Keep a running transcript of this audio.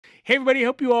Hey everybody,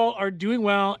 hope you all are doing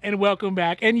well and welcome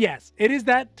back. And yes, it is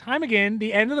that time again,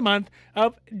 the end of the month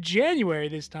of January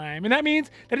this time. And that means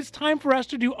that it's time for us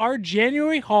to do our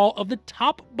January haul of the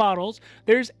top bottles.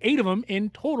 There's 8 of them in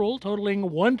total, totaling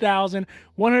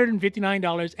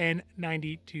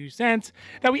 $1,159.92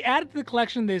 that we added to the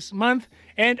collection this month.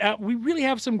 And we really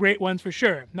have some great ones for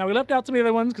sure. Now, we left out some of the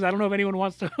other ones because I don't know if anyone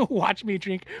wants to watch me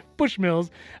drink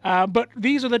Bushmills, but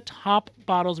these are the top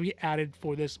bottles we added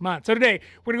for this month. So today,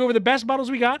 we're going to go over the best bottles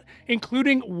we got,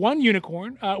 including one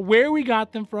unicorn, where we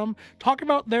got them from, talk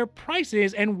about their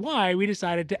prices, and why we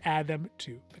decided to add them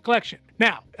to the collection.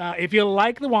 Now, if you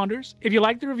like the wanders, if you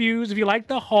like the reviews, if you like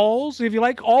the hauls, if you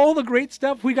like all the great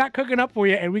stuff we got cooking up for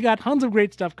you, and we got tons of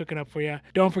great stuff cooking up for you,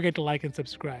 don't forget to like and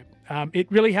subscribe.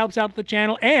 It really helps out the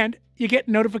channel, and you get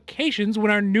notifications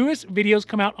when our newest videos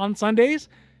come out on Sundays,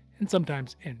 and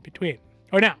sometimes in between.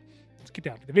 All right, now, let's get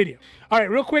down to the video. All right,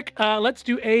 real quick, let's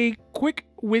do a quick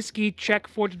whiskey check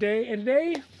for today. And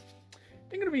today,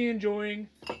 I'm going to be enjoying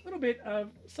a little bit of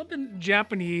something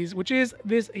Japanese, which is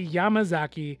this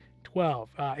Yamazaki 12.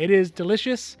 It is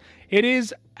delicious. It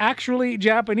is actually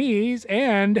Japanese,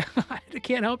 and I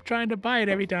can't help trying to buy it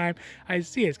every time I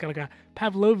see it. It's got like a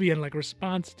Pavlovian like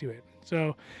response to it.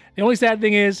 So the only sad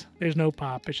thing is there's no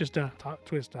pop. It's just a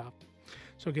twist top.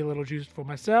 So I'll get a little juice for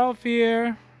myself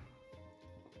here.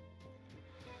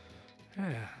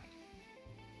 Yeah.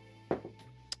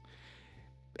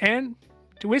 And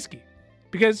to whiskey,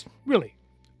 because really,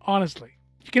 honestly,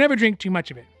 you can never drink too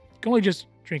much of it. You can only just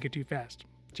drink it too fast.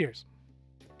 Cheers.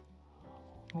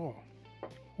 Oh,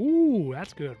 ooh,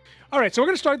 that's good. All right, so we're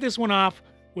gonna start this one off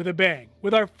with a bang,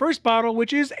 with our first bottle,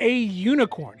 which is a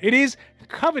unicorn. It is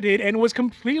coveted and was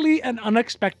completely an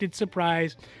unexpected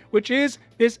surprise, which is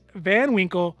this Van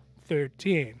Winkle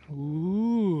 13.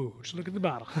 Ooh, just look at the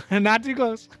bottle. Not too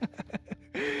close.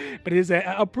 But it is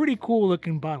a pretty cool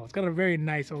looking bottle. It's got a very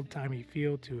nice old-timey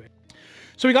feel to it.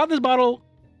 So we got this bottle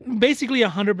basically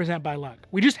 100% by luck.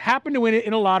 We just happened to win it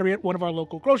in a lottery at one of our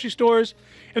local grocery stores,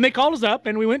 and they called us up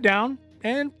and we went down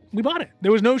and we bought it.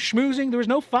 There was no schmoozing, there was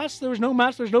no fuss, there was no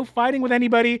muss, there's no fighting with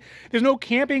anybody, there's no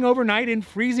camping overnight and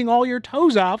freezing all your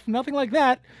toes off, nothing like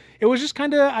that. It was just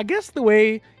kind of, I guess, the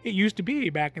way it used to be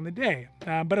back in the day.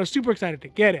 But I was super excited to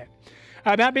get it.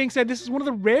 That being said, this is one of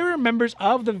the rarer members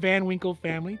of the Van Winkle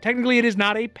family. Technically, it is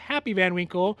not a Pappy Van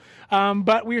Winkle,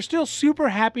 but we are still super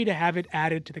happy to have it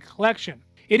added to the collection.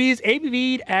 It is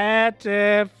ABV'd at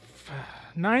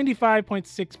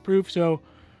 95.6 proof, so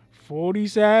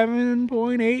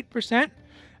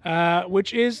 47.8%,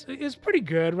 which is pretty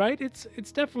good, right? It's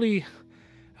definitely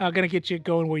gonna get you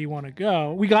going where you want to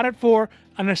go. We got it for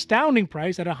an astounding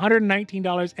price at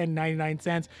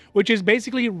 $119.99, which is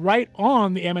basically right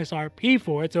on the MSRP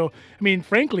for it. So, I mean,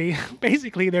 frankly,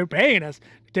 basically they're paying us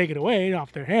to take it away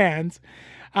off their hands.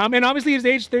 And obviously it's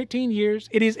aged 13 years.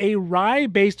 It is a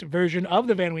rye-based version of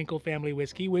the Van Winkle family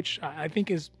whiskey, which I think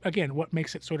is, again, what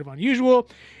makes it sort of unusual.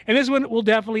 And this one will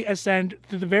definitely ascend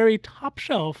to the very top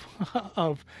shelf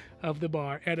of the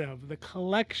bar and of the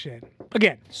collection.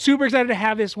 Again, super excited to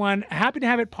have this one. Happy to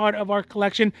have it part of our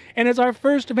collection and as our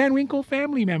first Van Winkle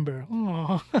family member.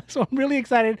 Aww. So I'm really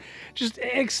excited, just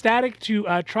ecstatic to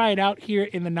try it out here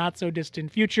in the not so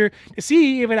distant future to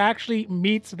see if it actually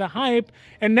meets the hype.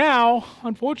 And now,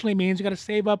 unfortunately, means you got to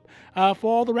save up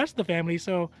for all the rest of the family,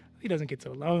 so he doesn't get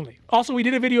so lonely. Also, we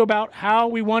did a video about how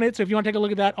we won it, so if you want to take a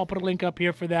look at that, I'll put a link up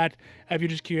here for that if you're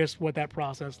just curious what that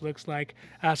process looks like.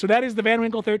 So that is the Van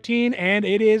Winkle 13, and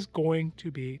it is going to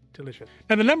be delicious.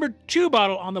 Now, the number 2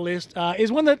 bottle on the list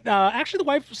is one that actually the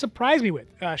wife surprised me with.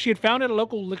 She had found it at a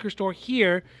local liquor store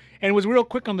here and was real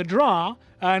quick on the draw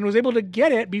and was able to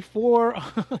get it before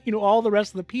you know, all the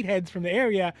rest of the Pete heads from the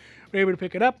area were able to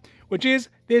pick it up, which is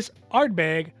this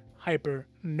Ardbeg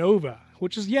Hypernova,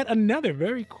 which is yet another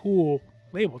very cool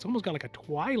label. It's almost got like a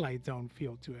Twilight Zone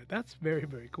feel to it. That's very,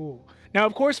 very cool. Now,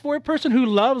 of course, for a person who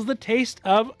loves the taste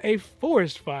of a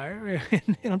forest fire,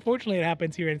 and unfortunately it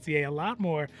happens here in CA a lot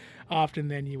more often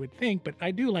than you would think, but I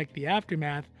do like the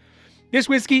aftermath. This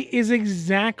whiskey is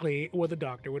exactly what the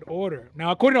doctor would order.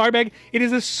 Now, according to Ardbeg, it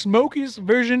is the smokiest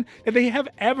version that they have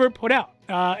ever put out,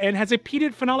 and has a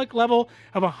peated phenolic level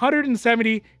of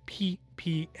 170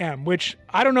 ppm, which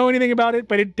I don't know anything about it,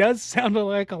 but it does sound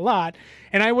like a lot.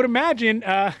 And I would imagine,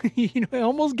 you know, I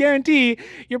almost guarantee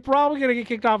you're probably going to get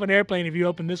kicked off an airplane if you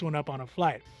open this one up on a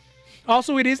flight.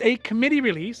 Also, it is a committee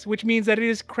release, which means that it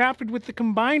is crafted with the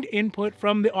combined input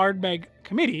from the Ardbeg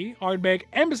committee, Ardbeg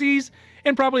embassies,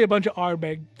 and probably a bunch of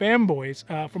Ardbeg fanboys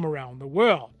from around the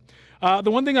world.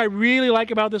 The one thing I really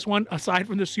like about this one, aside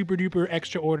from the super duper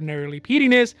extraordinarily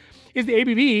peatiness, is the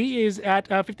ABV is at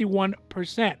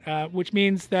 51%, which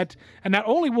means that not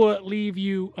only will it leave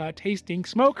you tasting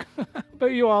smoke, but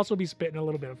you'll also be spitting a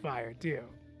little bit of fire too.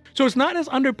 So it's not as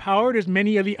underpowered as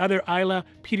many of the other Islay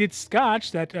peated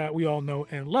Scotch that we all know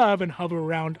and love and hover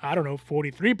around, I don't know,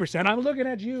 43%. I'm looking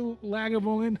at you,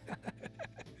 Lagavulin.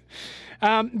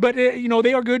 But you know,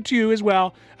 they are good too as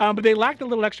well, but they lacked a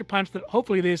little extra punch that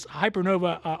hopefully this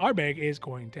Hypernova Ardbeg is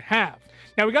going to have.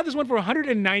 Now, we got this one for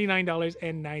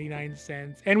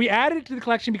 $199.99, and we added it to the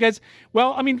collection because,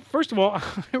 well, I mean, first of all, I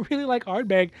really like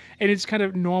Ardbeg in its kind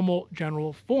of normal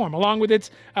general form, along with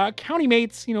its county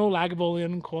mates, you know,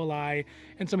 Lagavulin, Collie,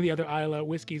 and some of the other Islay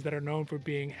whiskeys that are known for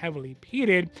being heavily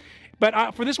peated.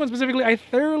 But for this one specifically, I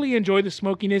thoroughly enjoy the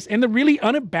smokiness and the really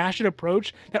unabashed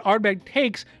approach that Ardbeg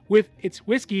takes with its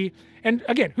whiskey. And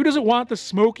again, who doesn't want the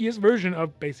smokiest version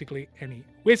of basically any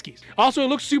whiskeys? Also, it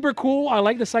looks super cool. I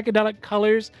like the psychedelic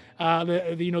colors,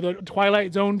 the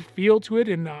Twilight Zone feel to it,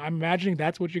 and I'm imagining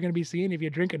that's what you're going to be seeing if you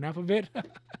drink enough of it.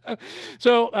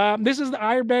 So this is the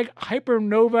Ardbeg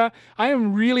Hypernova. I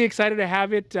am really excited to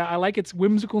have it. I like its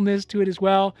whimsicalness to it as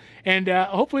well, and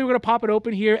hopefully we're going to pop it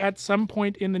open here at some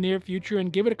point in the near future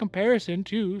and give it a comparison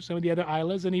to some of the other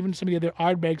Islas and even some of the other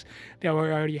Ardbegs that we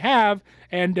already have.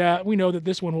 And we know that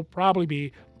this one will probably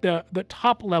be the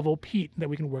top level peat that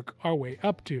we can work our way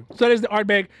up to. So that is the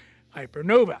Ardbeg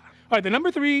Hypernova. All right, the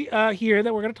number 3 here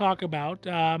that we're going to talk about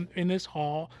in this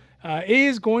haul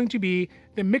is going to be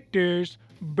the Michter's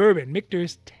Bourbon,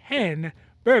 Michter's 10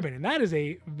 Bourbon, and that is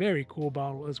a very cool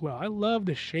bottle as well. I love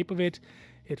the shape of it.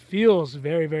 It feels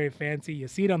very, very fancy. You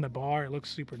see it on the bar. It looks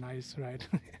super nice, right?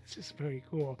 It's just very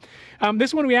cool.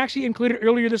 This one we actually included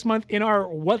earlier this month in our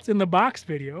What's in the Box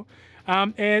video.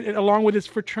 And along with its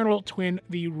fraternal twin,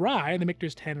 the Rye, the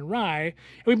Michter's 10 Rye. And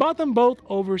we bought them both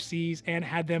overseas and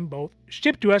had them both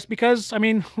shipped to us because, I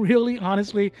mean, really,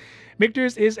 honestly,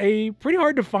 Michter's is a pretty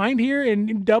hard to find here,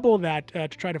 and double that to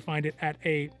try to find it at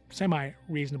a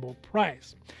semi-reasonable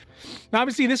price. Now,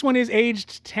 obviously, this one is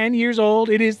aged 10 years old.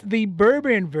 It is the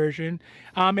bourbon version,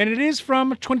 and it is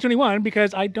from 2021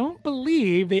 because I don't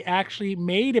believe they actually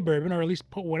made a bourbon, or at least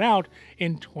put one out,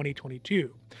 in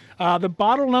 2022. The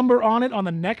bottle number on it, on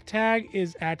the neck tag,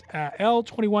 is at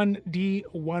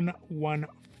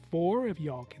L21D114, if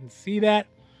y'all can see that.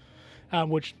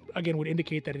 Which again would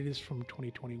indicate that it is from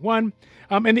 2021.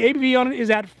 And the ABV on it is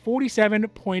at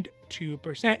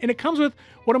 47.2%. And it comes with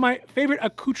one of my favorite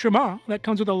accoutrements that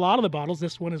comes with a lot of the bottles,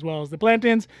 this one as well as the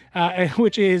Blantons,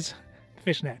 which is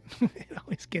fishnet. It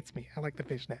always gets me. I like the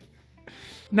fishnet.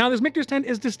 Now, this Michter's 10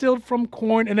 is distilled from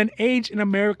corn and then aged in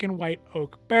American white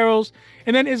oak barrels,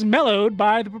 and then is mellowed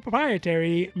by the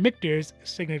proprietary Michter's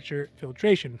signature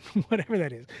filtration, whatever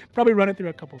that is. Probably run it through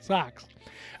a couple socks.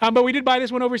 But we did buy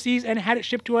this one overseas and had it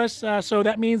shipped to us, so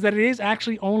that means that it is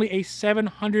actually only a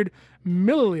 700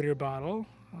 milliliter bottle.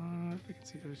 If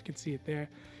you can see it there.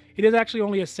 It is actually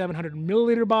only a 700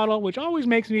 milliliter bottle, which always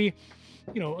makes me,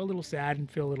 you know, a little sad and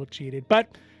feel a little cheated.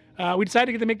 But we decided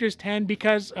to get the Michter's 10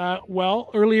 because, well,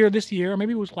 earlier this year, or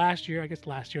maybe it was last year, I guess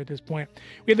last year at this point,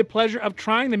 we had the pleasure of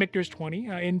trying the Michter's 20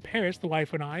 in Paris, the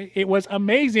wife and I. It was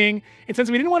amazing. And since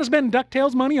we didn't want to spend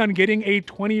DuckTales money on getting a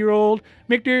 20-year-old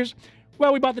Michter's,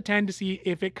 well, we bought the 10 to see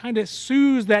if it kind of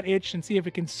soothes that itch and see if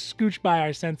it can scooch by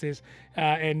our senses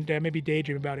and maybe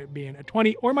daydream about it being a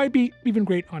 20, or might be even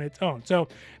great on its own. So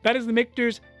that is the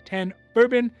Michter's 10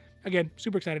 Bourbon. Again,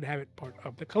 super excited to have it part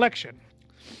of the collection.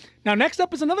 Now, next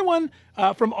up is another one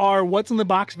from our What's in the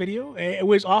Box video. It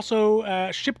was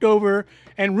also shipped over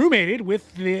and roommated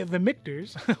with the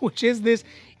Michter's, which is this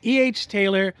E.H.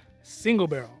 Taylor single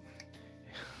barrel.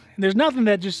 And there's nothing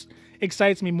that just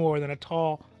excites me more than a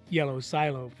tall yellow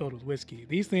silo filled with whiskey.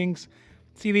 These things,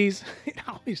 see these? It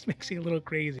always makes me a little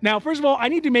crazy. Now, first of all, I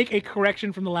need to make a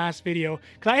correction from the last video,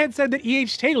 because I had said that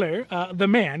E.H. Taylor, the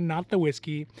man, not the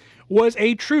whiskey, was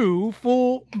a true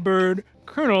full bird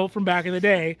Colonel from back in the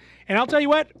day. And I'll tell you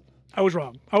what, I was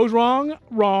wrong. I was wrong,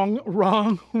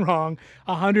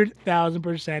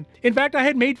 100,000%. In fact, I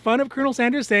had made fun of Colonel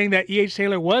Sanders, saying that E.H.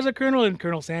 Taylor was a colonel and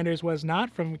Colonel Sanders was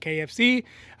not, from KFC.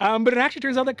 But it actually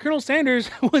turns out that Colonel Sanders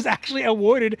was actually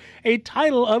awarded a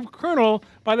title of colonel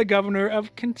by the governor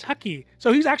of Kentucky.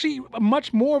 So he's actually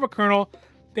much more of a colonel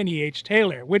than E.H.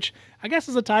 Taylor, which I guess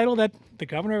is a title that the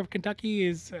governor of Kentucky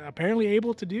is apparently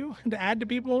able to do, to add to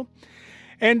people.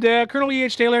 And Colonel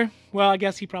E.H. Taylor, well, I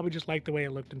guess he probably just liked the way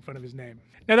it looked in front of his name.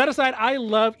 Now, that aside, I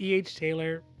love E.H.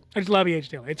 Taylor I just love E.H.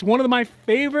 Taylor. It's one of my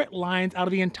favorite lines out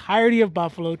of the entirety of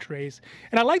Buffalo Trace.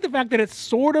 And I like the fact that it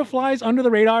sort of flies under the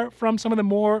radar from some of the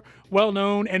more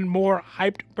well-known and more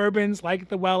hyped bourbons like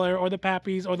the Weller or the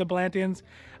Pappies or the Blantons.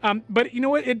 But you know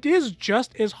what? It is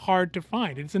just as hard to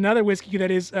find. It's another whiskey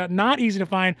that is not easy to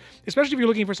find, especially if you're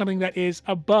looking for something that is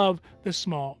above the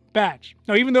small batch.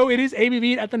 Now, even though it is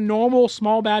ABV'd at the normal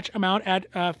small batch amount at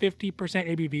 50%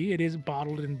 ABV, it is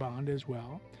bottled in bond as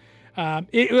well.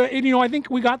 I think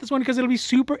we got this one because it'll be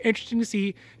super interesting to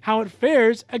see how it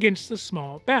fares against the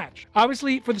small batch.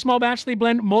 Obviously, for the small batch, they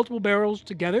blend multiple barrels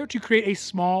together to create a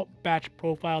small batch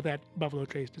profile that Buffalo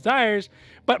Trace desires.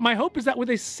 But my hope is that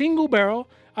with a single barrel,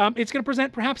 it's going to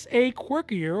present perhaps a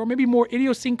quirkier or maybe more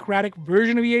idiosyncratic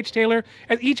version of E.H. Taylor,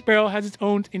 as each barrel has its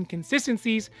own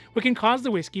inconsistencies, which can cause the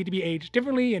whiskey to be aged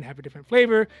differently and have a different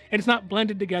flavor, and it's not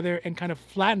blended together and kind of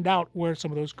flattened out where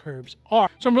some of those curves are.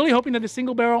 So I'm really hoping that the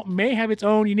single barrel may have its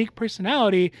own unique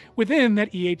personality within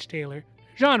that E.H. Taylor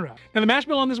genre. Now, the mash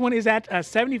bill on this one is at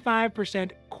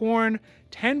 75% corn,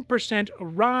 10%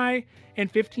 rye, and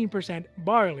 15%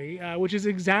 barley, which is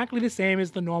exactly the same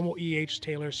as the normal E.H.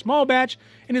 Taylor small batch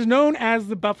and is known as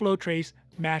the Buffalo Trace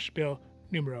mash bill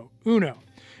numero uno.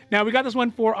 Now, we got this one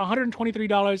for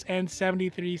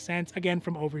 $123.73, again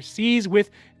from overseas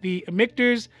with the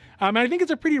Michters, and I think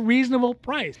it's a pretty reasonable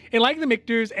price. And like the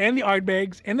Michters and the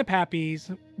Ardbegs and the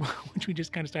Pappies, which we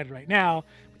just kind of started right now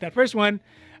with that first one,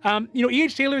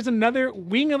 E.H. Taylor is another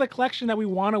wing of the collection that we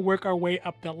want to work our way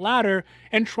up the ladder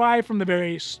and try from the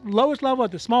very lowest level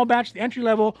at the small batch, the entry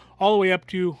level, all the way up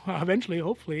to eventually,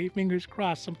 hopefully, fingers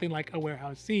crossed, something like a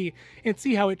Warehouse C, and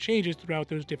see how it changes throughout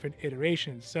those different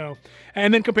iterations. So,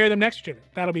 and then compare them next to each other.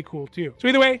 That'll be cool too. So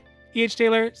either way, E.H.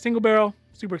 Taylor, single barrel,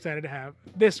 super excited to have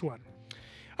this one.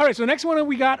 All right, so the next one that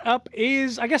we got up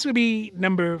is, I guess it would be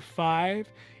number 5,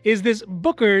 is this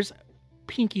Booker's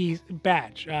Pinkie's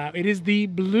batch. It is the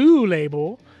blue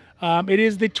label. It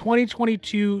is the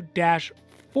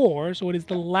 2022-4, so it is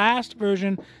the last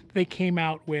version that they came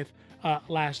out with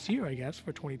last year, I guess,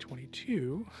 for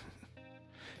 2022.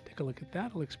 Take a look at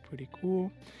that. It looks pretty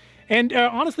cool. And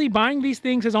honestly, buying these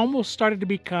things has almost started to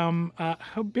become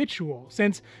habitual,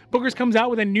 since Booker's comes out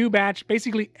with a new batch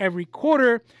basically every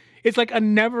quarter. It's like a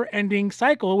never-ending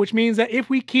cycle, which means that if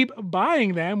we keep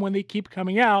buying them when they keep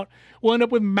coming out, we'll end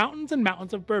up with mountains and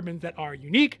mountains of bourbons that are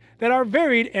unique, that are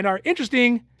varied, and are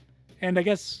interesting. And I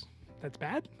guess that's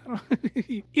bad?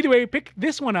 Either way, pick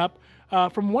this one up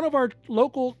from one of our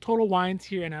local Total Wines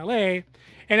here in LA.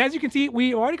 And as you can see,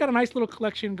 we already got a nice little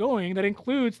collection going that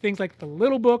includes things like the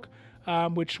Little Book,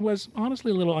 which was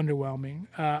honestly a little underwhelming.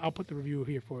 I'll put the review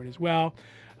here for it as well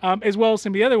as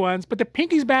some of the other ones. But the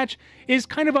Pinkie's batch is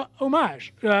kind of a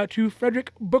homage to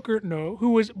Frederick Bookerno,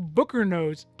 who was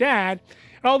Bookerno's dad.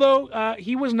 Although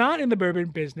he was not in the bourbon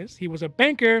business, he was a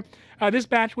banker, this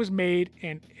batch was made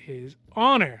in his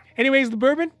honor. Anyways, the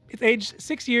bourbon, it's aged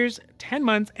 6 years, 10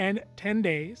 months, and 10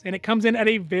 days, and it comes in at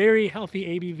a very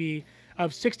healthy ABV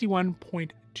of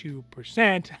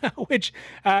 61.2%, which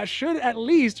should at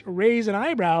least raise an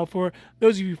eyebrow for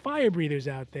those of you fire breathers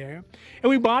out there. And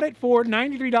we bought it for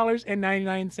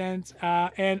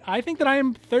 $93.99, and I think that I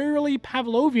am thoroughly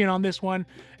Pavlovian on this one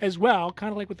as well,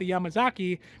 kind of like with the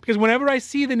Yamazaki, because whenever I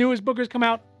see the newest Bookers come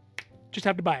out, just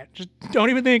have to buy it. Just don't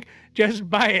even think, just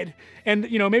buy it. And,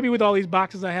 maybe with all these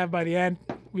boxes I have by the end,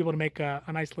 we'll be able to make a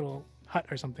nice little hut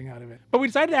or something out of it. But we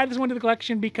decided to add this one to the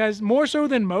collection because more so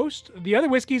than most, the other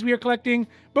whiskeys we are collecting,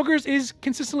 Booker's is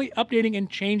consistently updating and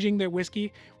changing their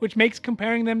whiskey, which makes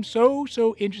comparing them so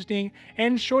interesting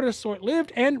and sort of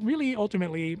short-lived and really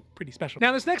ultimately pretty special.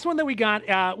 Now, this next one that we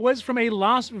got was from a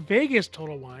Las Vegas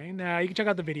Total Wine. You can check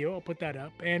out the video. I'll put that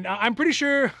up. And I'm pretty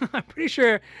sure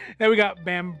that we got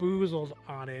bamboozled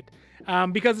on it.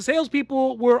 Because the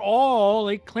salespeople were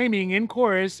all claiming in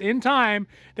chorus in time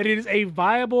that it is a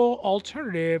viable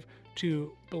alternative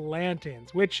to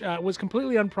Blanton's, which was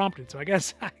completely unprompted. So I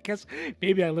guess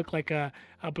maybe I look like a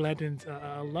Blanton's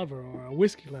lover or a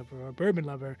whiskey lover or a bourbon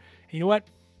lover. And you know what?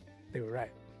 They were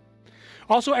right.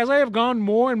 Also, as I have gone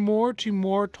more and more to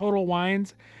more Total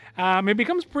Wines, it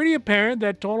becomes pretty apparent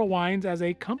that Total Wines as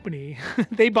a company,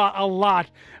 they bought a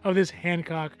lot of this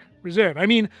Hancock Reserve. I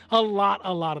mean, a lot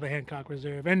of the Hancock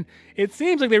Reserve. And it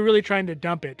seems like they're really trying to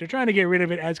dump it. They're trying to get rid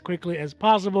of it as quickly as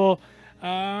possible,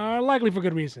 likely for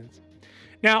good reasons.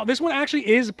 Now, this one actually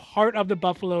is part of the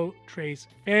Buffalo Trace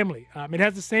family. It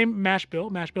has the same mash bill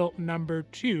number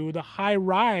 2, the high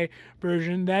rye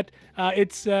version that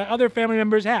its other family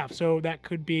members have. So that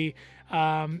could be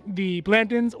the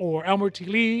Blantons or Elmer T.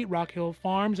 Lee, Rock Hill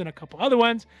Farms, and a couple other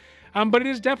ones. But it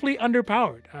is definitely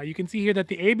underpowered. You can see here that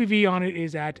the ABV on it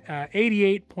is at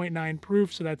 88.9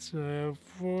 proof, so that's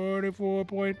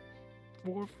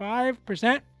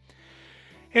 44.45%.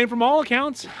 And from all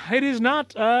accounts, it is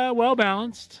not well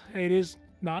balanced. It is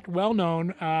not well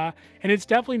known, and it's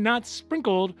definitely not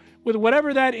sprinkled with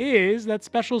whatever that is, that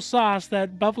special sauce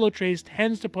that Buffalo Trace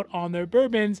tends to put on their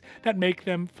bourbons that make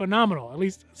them phenomenal, at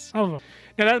least some of them.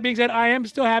 Now, that being said, I am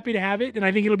still happy to have it, and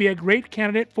I think it'll be a great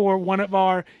candidate for one of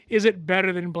our Is It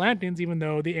Better Than Blanton's, even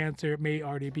though the answer may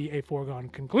already be a foregone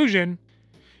conclusion.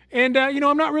 And,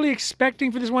 I'm not really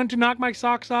expecting for this one to knock my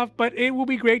socks off, but it will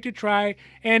be great to try.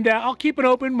 And I'll keep an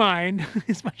open mind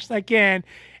as much as I can.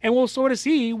 And we'll sort of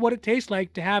see what it tastes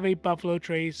like to have a Buffalo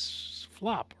Trace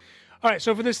flop. All right,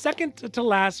 so for the second to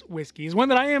last whiskey is one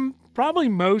that I am probably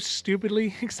most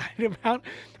stupidly excited about.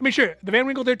 I mean, sure, the Van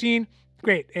Winkle 13,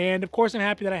 great. And, of course, I'm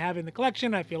happy that I have it in the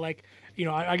collection. I feel like,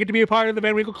 I get to be a part of the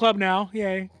Van Winkle Club now.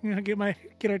 Yay,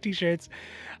 get our T-shirts.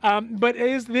 But it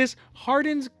is this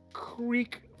Hardin's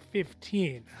Creek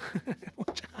 15,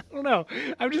 which I don't know.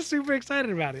 I'm just super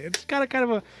excited about it. It's got a kind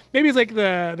of a, maybe it's like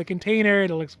the container.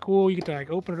 It looks cool. You get to like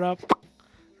open it up,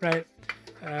 right?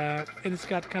 And it's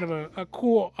got kind of a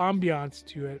cool ambiance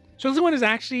to it. So this one is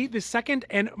actually the second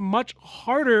and much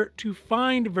harder to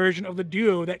find version of the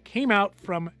duo that came out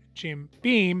from Jim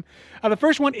Beam. The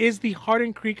first one is the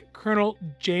Hardin Creek Colonel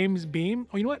James Beam.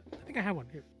 Oh, you know what? I think I have one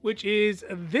here, which is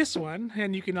this one,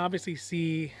 and you can obviously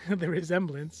see the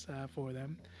resemblance for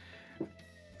them.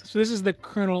 So this is the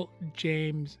Colonel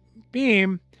James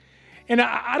Beam. And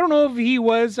I don't know if he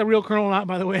was a real colonel or not,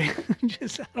 by the way. I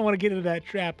don't want to get into that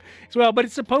trap as well. But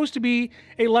it's supposed to be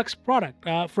a Lux product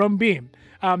from Beam.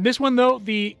 This one, though,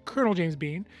 the Colonel James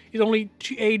Beam, is only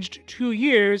aged 2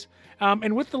 years.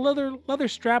 And with the leather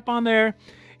strap on there,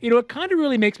 it kind of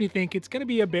really makes me think it's going to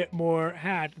be a bit more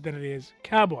hat than it is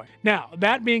cowboy. Now,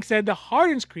 that being said, the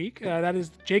Hardin's Creek, that is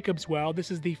Jacob's Well,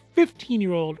 this is the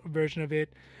 15-year-old version of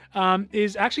it,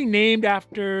 is actually named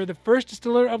after the first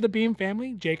distiller of the Beam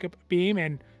family, Jacob Beam,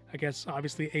 and I guess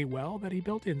obviously a well that he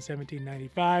built in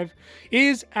 1795,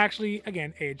 is actually,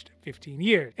 again, aged 15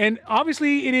 years. And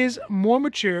obviously it is more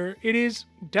mature, it is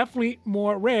definitely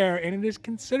more rare, and it is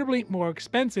considerably more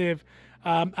expensive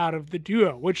out of the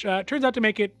duo, which turns out to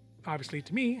make it, obviously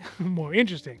to me, more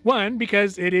interesting. One,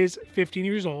 because it is 15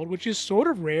 years old, which is sort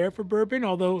of rare for bourbon,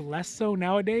 although less so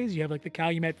nowadays. You have like the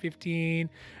Calumet 15,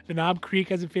 the Knob Creek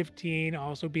has a 15,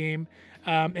 also Beam,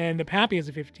 and the Pappy has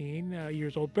a 15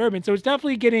 years old bourbon. So it's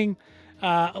definitely getting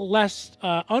less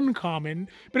uncommon,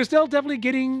 but it's still definitely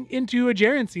getting into a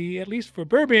gerency, at least for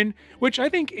bourbon, which I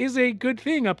think is a good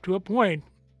thing up to a point.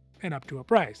 And up to a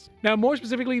price. Now, more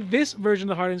specifically, this version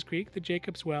of the Hardin's Creek, the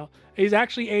Jacob's Well, is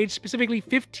actually aged specifically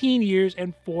 15 years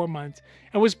and 4 months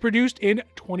and was produced in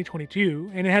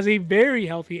 2022, and it has a very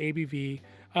healthy ABV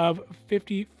of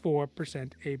 54%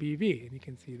 ABV, and you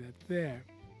can see that there.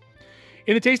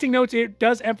 In the tasting notes, it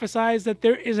does emphasize that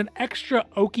there is an extra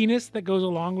oakiness that goes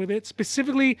along with it.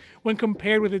 Specifically, when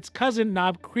compared with its cousin,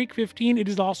 Knob Creek 15, it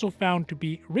is also found to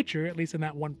be richer, at least in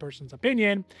that one person's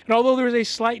opinion. And although there is a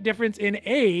slight difference in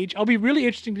age, I'll be really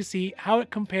interesting to see how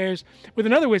it compares with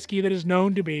another whiskey that is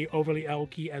known to be overly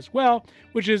oaky as well,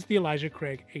 which is the Elijah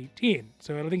Craig 18.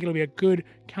 So I think it'll be a good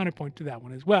counterpoint to that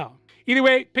one as well. Either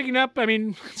way, picking up, I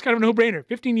mean, it's kind of a no-brainer.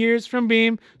 15 years from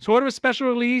Beam, sort of a special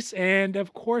release, and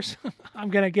of course,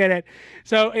 I'm going to get it.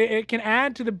 So it can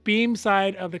add to the Beam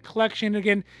side of the collection.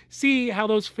 Again, see how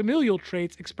those familial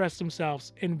traits express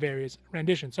themselves in various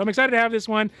renditions. So I'm excited to have this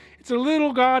one. It's a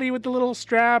little gaudy with the little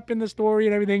strap and the story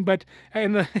and everything, but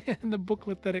in the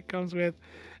booklet that it comes with.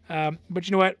 But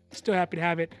you know what? Still happy to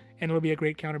have it, and it'll be a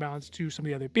great counterbalance to some of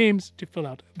the other Beams to fill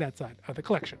out that side of the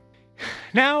collection.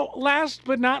 Now, last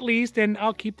but not least, and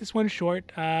I'll keep this one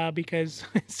short because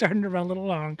it's starting to run a little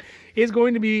long, is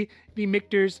going to be the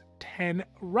Michter's 10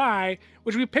 Rye,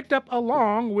 which we picked up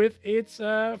along with its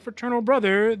fraternal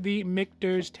brother, the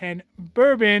Michter's 10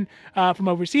 Bourbon from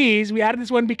overseas. We added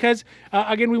this one because,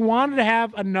 again, we wanted to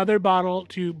have another bottle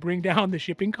to bring down the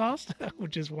shipping cost,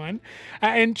 which is one.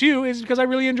 And two is because I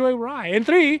really enjoy rye. And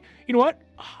three, you know what?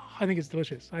 I think it's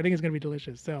delicious. I think it's going to be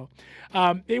delicious. So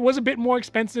it was a bit more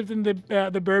expensive than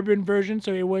the bourbon version.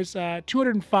 So it was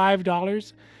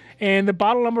 $205. And the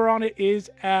bottle number on it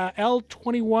is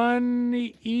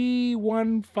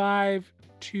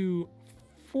L21E1524,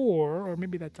 or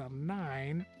maybe that's a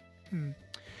 9.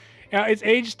 It's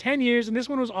aged 10 years, and this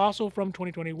one was also from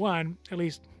 2021, at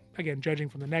least, again, judging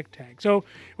from the neck tag. So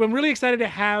I'm really excited to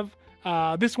have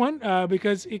this one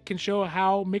because it can show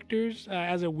how Michter's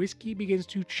as a whiskey begins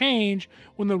to change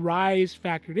when the rye is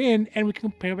factored in, and we can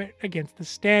compare it against the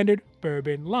standard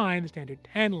bourbon line, the standard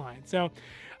 10 line. So,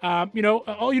 you know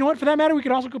what? For that matter, we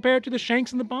could also compare it to the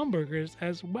Shanks and the Baumburgers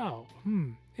as well.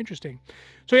 Interesting.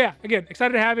 So yeah, again,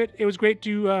 excited to have it. It was great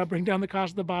to bring down the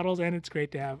cost of the bottles, and it's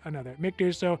great to have another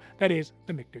Michter's. So that is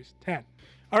the Michter's 10.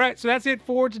 All right, so that's it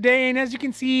for today. And as you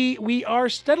can see, we are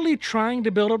steadily trying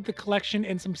to build up the collection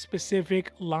in some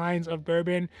specific lines of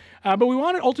bourbon. But we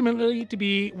want it ultimately to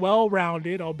be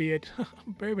well-rounded, albeit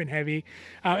bourbon heavy.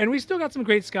 And we still got some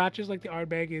great scotches, like the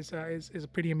Ardbeg is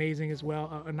pretty amazing as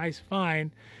well, a nice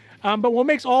find. But what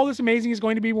makes all this amazing is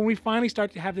going to be when we finally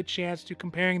start to have the chance to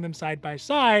comparing them side by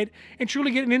side and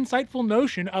truly get an insightful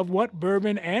notion of what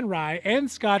bourbon and rye and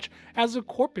scotch as a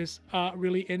corpus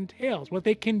really entails, what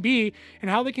they can be and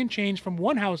how they can change from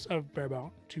one house of bourbon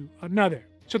to another.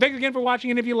 So thanks again for watching,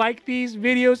 and if you like these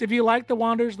videos, if you like the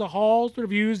wanders, the hauls, the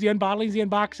reviews, the unbottlings, the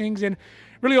unboxings, and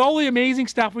really all the amazing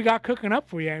stuff we got cooking up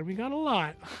for you, and we got a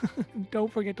lot, don't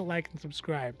forget to like and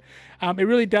subscribe. It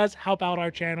really does help out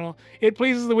our channel. It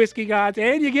pleases the whiskey gods,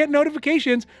 and you get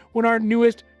notifications when our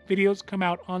newest videos come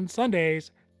out on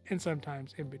Sundays and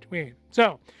sometimes in between.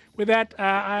 So with that,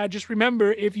 just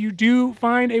remember, if you do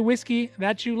find a whiskey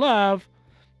that you love,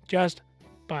 just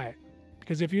buy it.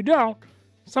 Because if you don't,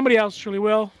 somebody else surely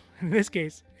will. In this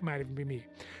case, it might even be me.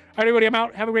 All right, everybody, I'm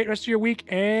out. Have a great rest of your week,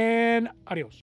 and adios.